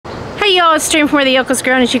Hey y'all, it's Stream from where the yokel's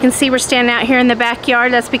grown. As you can see, we're standing out here in the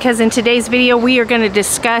backyard. That's because in today's video we are going to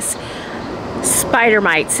discuss spider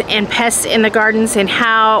mites and pests in the gardens and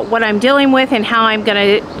what I'm dealing with and how I'm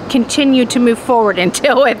going to continue to move forward and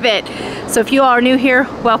deal with it. So if you all are new here,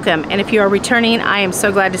 welcome, and if you are returning, I am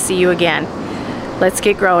so glad to see you again. Let's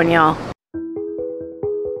get growing, y'all.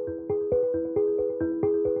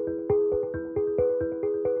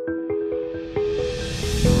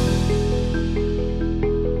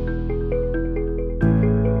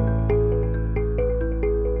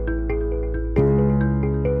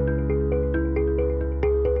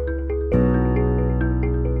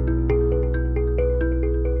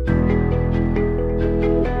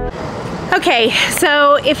 Okay,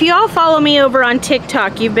 so if you all follow me over on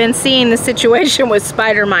TikTok, you've been seeing the situation with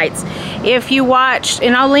spider mites. If you watched,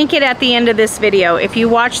 and I'll link it at the end of this video, if you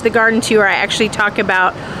watch the garden tour, I actually talk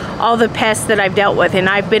about all the pests that I've dealt with, and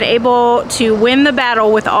I've been able to win the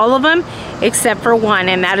battle with all of them except for one,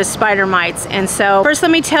 and that is spider mites. And so first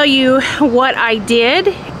let me tell you what I did,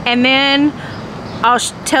 and then I'll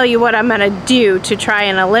tell you what I'm gonna do to try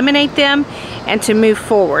and eliminate them and to move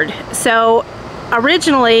forward. So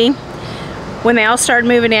originally, when they all started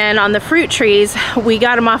moving in on the fruit trees, we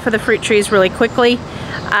got them off of the fruit trees really quickly.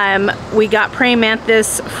 We got praying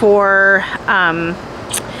mantis for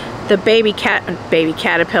the baby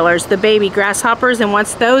caterpillars, the baby grasshoppers, and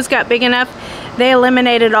once those got big enough, they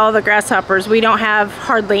eliminated all the grasshoppers. We don't have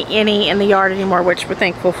hardly any in the yard anymore, which we're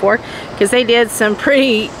thankful for, because they did some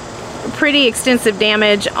pretty extensive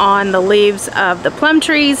damage on the leaves of the plum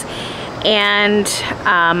trees and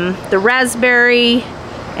the raspberry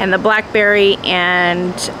and the blackberry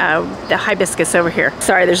and the hibiscus over here.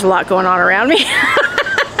 Sorry, there's a lot going on around me.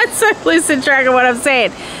 So I'm losing track of what I'm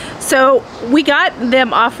saying. So we got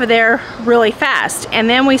them off of there really fast, and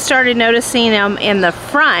then we started noticing them in the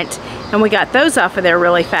front, and we got those off of there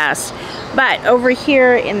really fast. But over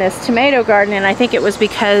here in this tomato garden, and I think it was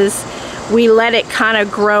because we let it kind of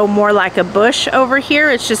grow more like a bush over here.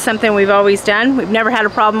 It's just something we've always done. We've never had a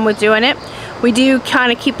problem with doing it. We do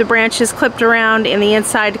kind of keep the branches clipped around in the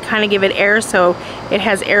inside to kind of give it air so it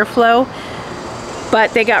has airflow.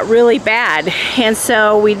 But they got really bad, and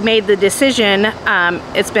so we made the decision,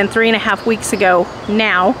 it's been 3.5 weeks ago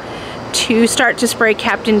now, to start to spray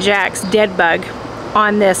Captain Jack's dead bug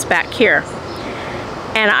on this back here.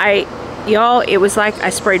 And y'all, it was like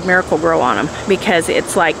I sprayed Miracle Grow on them, because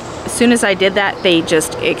it's like as soon as I did that, they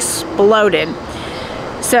just exploded.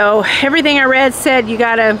 So everything I read said you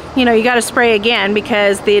gotta spray again,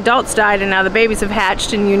 because the adults died and now the babies have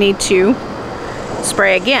hatched, and you need to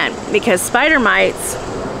spray again, because spider mites,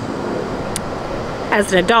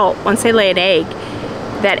 as an adult, once they lay an egg,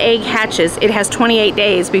 that egg hatches, it has 28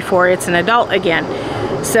 days before it's an adult again.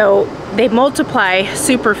 So they multiply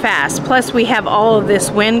super fast. Plus we have all of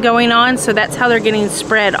this wind going on, so that's how they're getting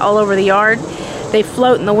spread all over the yard. They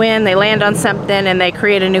float in the wind, they land on something, and they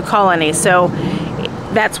create a new colony. So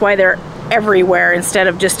that's why they're everywhere instead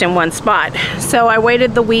of just in one spot. So I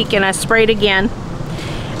waited the week and I sprayed again,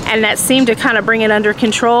 and that seemed to kind of bring it under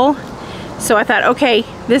control. So I thought, okay,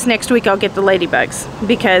 this next week I'll get the ladybugs,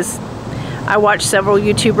 because I watched several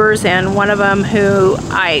YouTubers, and one of them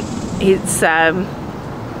he's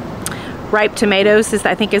Ripe Tomatoes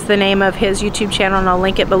I think is the name of his YouTube channel, and I'll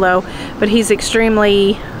link it below. But he's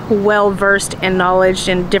extremely well versed and knowledge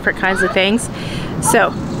in different kinds of things.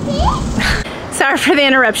 So sorry for the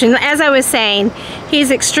interruption. As I was saying, he's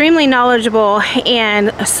extremely knowledgeable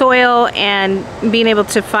in soil and being able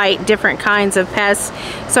to fight different kinds of pests.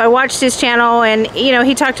 So I watched his channel, and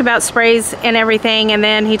he talked about sprays and everything, and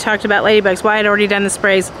then he talked about ladybugs. Well, I had already done the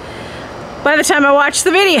sprays by the time I watched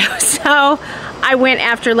the video. So I went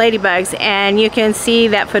after ladybugs, and you can see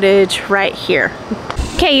that footage right here.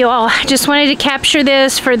 Okay, you all, just wanted to capture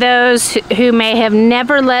this for those who may have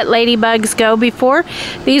never let ladybugs go before.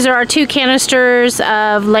 These are our 2 canisters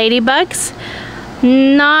of ladybugs.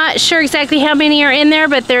 Not sure exactly how many are in there,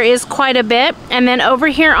 but there is quite a bit. And then over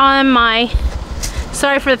here on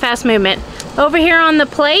sorry for the fast movement, over here on the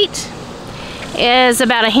plate is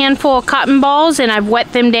about a handful of cotton balls, and I've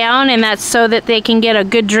wet them down, and that's so that they can get a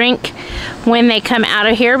good drink when they come out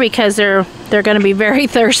of here, because they're going to be very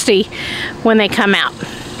thirsty when they come out.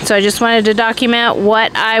 So I just wanted to document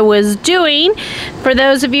what I was doing for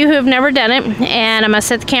those of you who have never done it. And I'm going to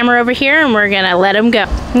set the camera over here, and we're going to let them go.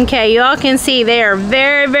 Okay, you all can see they are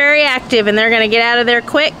very, very active, and they're going to get out of there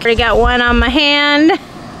quick. I got one on my hand.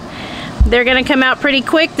 They're going to come out pretty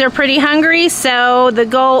quick. They're pretty hungry, so the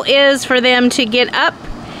goal is for them to get up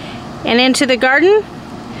and into the garden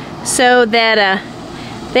so that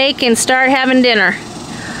they can start having dinner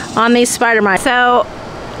on these spider mites. So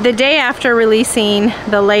the day after releasing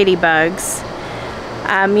the ladybugs,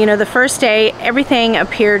 you know, the first day everything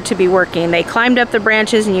appeared to be working. They climbed up the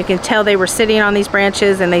branches and you can tell they were sitting on these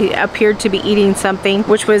branches and they appeared to be eating something,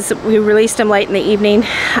 which was, we released them late in the evening.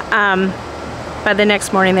 By the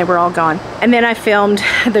next morning they were all gone. And then I filmed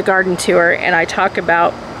the garden tour and I talk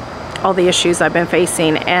about all the issues I've been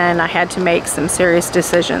facing, and I had to make some serious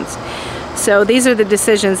decisions. So these are the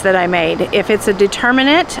decisions that I made. If it's a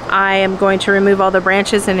determinate, I am going to remove all the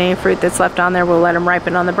branches, and any fruit that's left on there, we'll let them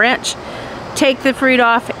ripen on the branch. Take the fruit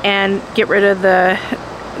off and get rid of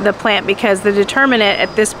the plant, because the determinate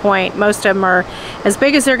at this point, most of them are as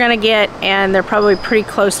big as they're going to get, and they're probably pretty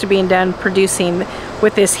close to being done producing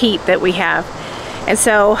with this heat that we have. And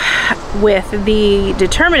so with the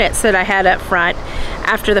determinates that I had up front,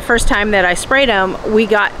 after the first time that I sprayed them, we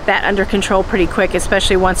got that under control pretty quick,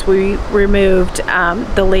 especially once we removed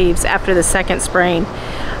the leaves after the second spraying,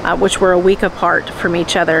 which were a week apart from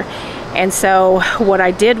each other. And so what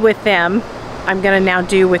I did with them, I'm going to now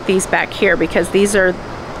do with these back here, because these are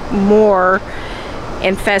more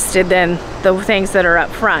infested than the things that are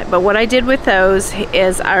up front. But what I did with those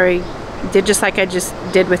is I did just like I just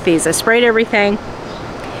did with these. I sprayed everything,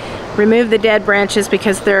 removed the dead branches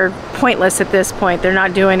because they're pointless at this point. They're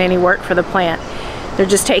not doing any work for the plant. They're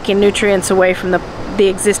just taking nutrients away from the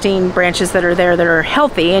existing branches that are there that are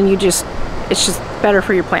healthy, and it's just better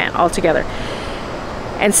for your plant altogether.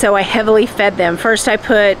 And so I heavily fed them. First I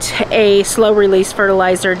put a slow release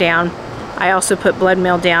fertilizer down. I also put blood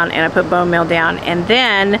meal down, and I put bone meal down. And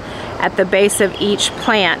then at the base of each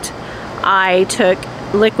plant, I took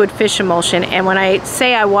liquid fish emulsion. And when I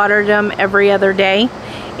say I watered them every other day,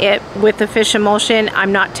 with the fish emulsion,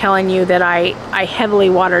 I'm not telling you that I heavily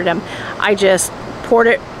watered them. I just poured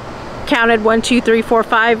it, counted 1, 2, 3, 4,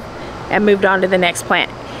 5, and moved on to the next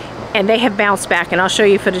plant. And they have bounced back, and I'll show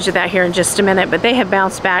you footage of that here in just a minute, but they have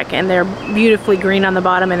bounced back, and they're beautifully green on the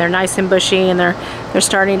bottom, and they're nice and bushy, and they're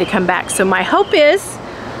starting to come back. So my hope is,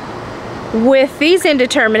 with these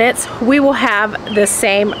indeterminates, we will have the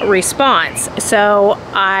same response. So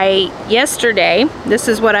yesterday, this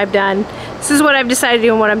is what I've done. This is what I've decided to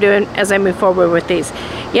do and what I'm doing as I move forward with these.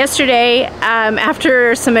 Yesterday,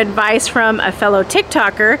 after some advice from a fellow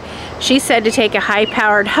TikToker, she said to take a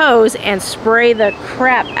high-powered hose and spray the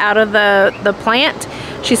crap out of the plant.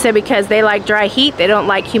 She said because they like dry heat, they don't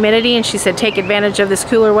like humidity, and she said take advantage of this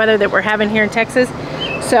cooler weather that we're having here in Texas.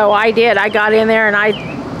 So I did. I got in there and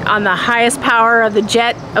on the highest power of the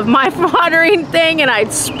jet of my watering thing, and I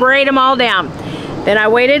sprayed them all down. Then I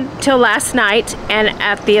waited till last night, and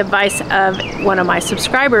at the advice of one of my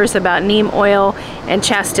subscribers about neem oil and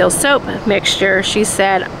castile soap mixture, she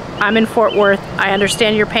said, I'm in Fort Worth, I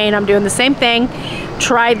understand your pain, I'm doing the same thing,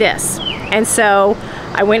 try this. And so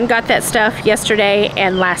I went and got that stuff yesterday,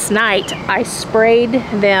 and last night I sprayed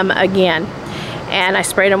them again. And I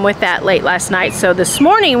sprayed them with that late last night. So this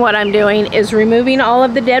morning what I'm doing is removing all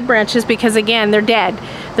of the dead branches, because again, they're dead.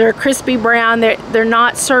 They're crispy brown. They're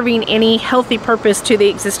not serving any healthy purpose to the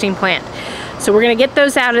existing plant. So we're gonna get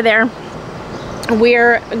those out of there.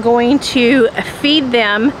 We're going to feed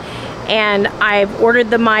them, and I've ordered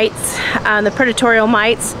the mites, the predatorial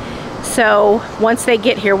mites. So once they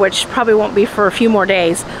get here, which probably won't be for a few more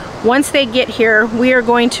days, once they get here, we are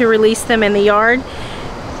going to release them in the yard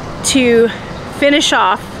to finish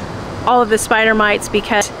off all of the spider mites,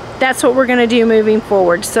 because that's what we're going to do moving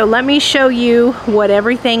forward. So let me show you what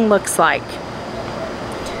everything looks like.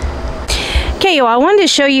 Okay, y'all, I wanted to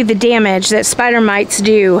show you the damage that spider mites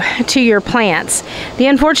do to your plants. The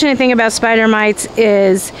unfortunate thing about spider mites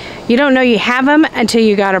is you don't know you have them until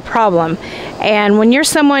you got a problem. And when you're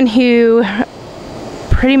someone who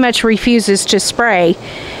pretty much refuses to spray,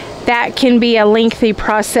 that can be a lengthy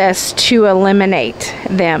process to eliminate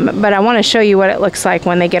them. But I want to show you what it looks like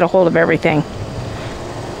when they get a hold of everything.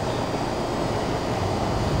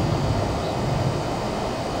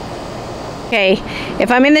 Okay,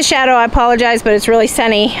 if I'm in the shadow, I apologize, but it's really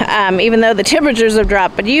sunny, even though the temperatures have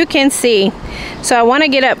dropped, but you can see. So I want to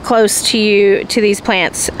get up close to these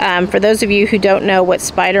plants. For those of you who don't know what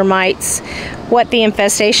spider mites, what the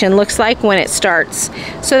infestation looks like when it starts.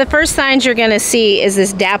 So the first signs you're going to see is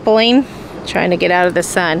this dappling, trying to get out of the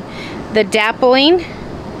sun, the dappling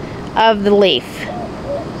of the leaf.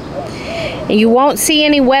 And you won't see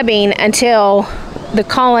any webbing until the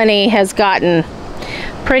colony has gotten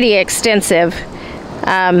pretty extensive,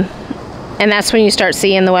 and that's when you start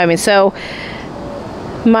seeing the webbing. So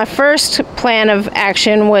my first plan of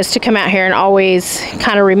action was to come out here and always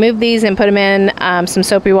kind of remove these and put them in some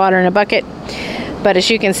soapy water in a bucket, but as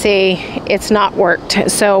you can see, it's not worked.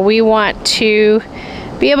 So we want to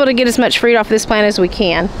be able to get as much fruit off this plant as we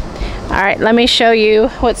can. All right, let me show you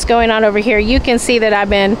what's going on over here. You can see that I've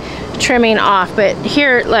been trimming off, but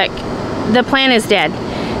here, look, the plant is dead.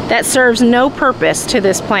 That serves no purpose to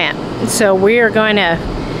this plant. So we are going to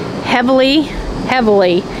heavily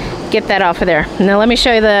get that off of there. Now let me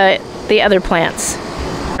show you the other plants.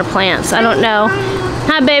 I don't know.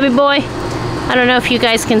 Hi, baby boy. I don't know if you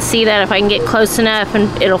guys can see that, if I can get close enough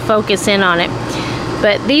and it'll focus in on it.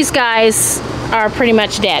 But these guys are pretty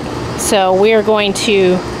much dead. So we are going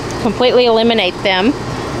to completely eliminate them.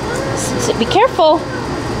 So be careful.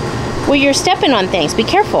 Well, you're stepping on things. Be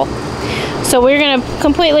careful. So we're going to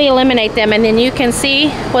completely eliminate them, and then you can see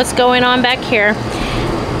what's going on back here.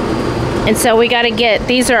 And so we got to get,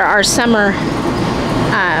 these are our summer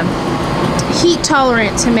heat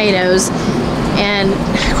tolerant tomatoes. And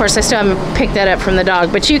of course I still haven't picked that up from the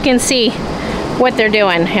dog, but you can see what they're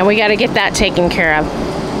doing, and we got to get that taken care of.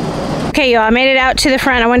 Okay, y'all, I made it out to the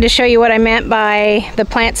front. I wanted to show you what I meant by the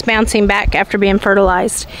plants bouncing back after being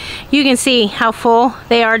fertilized. You can see how full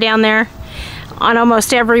they are down there on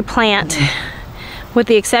almost every plant, with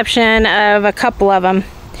the exception of a couple of them.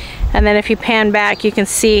 And then if you pan back, you can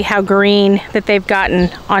see how green that they've gotten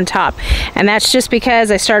on top. And that's just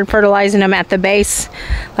because I started fertilizing them at the base,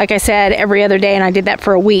 like I said, every other day, and I did that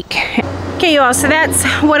for a week. Okay, you all, so that's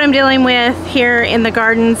what I'm dealing with here in the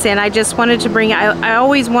gardens, and I just wanted to bring, I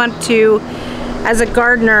always want to, as a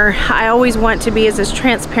gardener, I always want to be as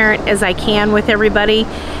transparent as I can with everybody.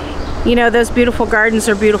 You know, those beautiful gardens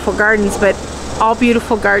are beautiful gardens, but all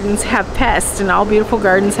beautiful gardens have pests, and all beautiful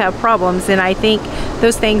gardens have problems, and I think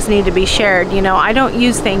those things need to be shared. You know, I don't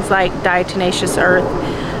use things like diatomaceous earth.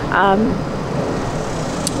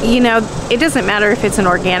 You know, it doesn't matter if it's an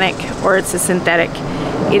organic or it's a synthetic.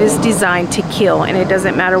 It is designed to kill, and it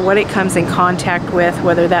doesn't matter what it comes in contact with,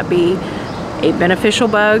 whether that be a beneficial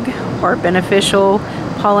bug or a beneficial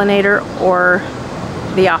pollinator or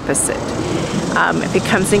the opposite. If it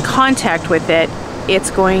comes in contact with it, it's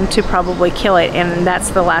going to probably kill it, and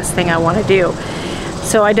that's the last thing I want to do.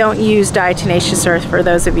 So I don't use diatomaceous earth, for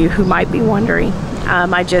those of you who might be wondering.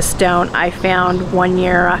 I just don't. I found one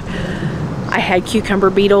year I had cucumber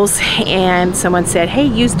beetles, and someone said, hey,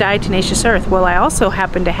 use diatomaceous earth. Well, I also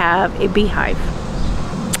happened to have a beehive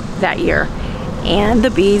that year, and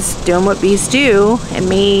the bees doing what bees do, and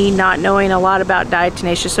me not knowing a lot about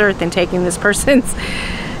diatomaceous earth and taking this person's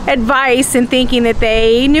advice and thinking that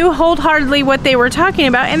they knew wholeheartedly what they were talking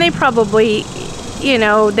about, and they probably, you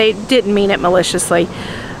know, they didn't mean it maliciously.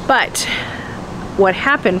 But what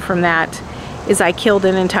happened from that is I killed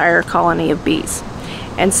an entire colony of bees.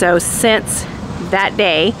 And so since that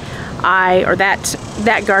day,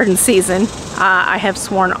 that garden season, I have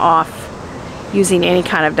sworn off using any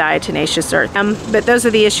kind of diatomaceous earth. But those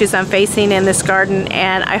are the issues I'm facing in this garden,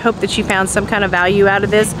 and I hope that you found some kind of value out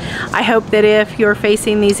of this. I hope that if you're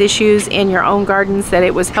facing these issues in your own gardens, that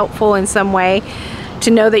it was helpful in some way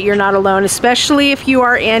to know that you're not alone, especially if you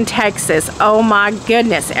are in Texas. Oh my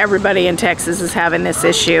goodness, everybody in Texas is having this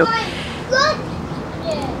issue.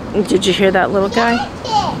 Did you hear that little guy?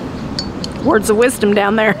 Words of wisdom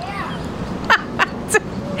down there.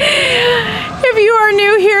 If you are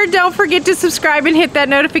new here, don't forget to subscribe and hit that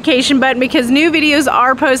notification button, because new videos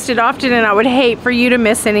are posted often, and I would hate for you to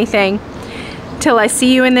miss anything. Till I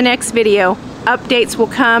see you in the next video. Updates will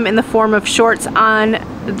come in the form of shorts on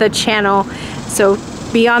the channel, so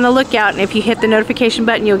be on the lookout, and if you hit the notification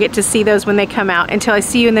button, you'll get to see those when they come out. Until I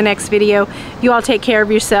see you in the next video, you all take care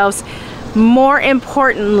of yourselves. More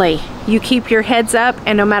importantly, you keep your heads up,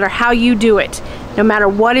 and no matter how you do it, no matter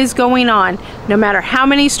what is going on, no matter how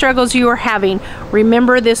many struggles you are having,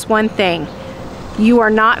 remember this one thing: you are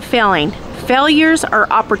not failing. Failures are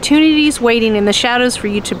opportunities waiting in the shadows for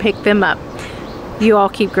you to pick them up. You all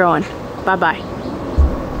keep growing. Bye-bye.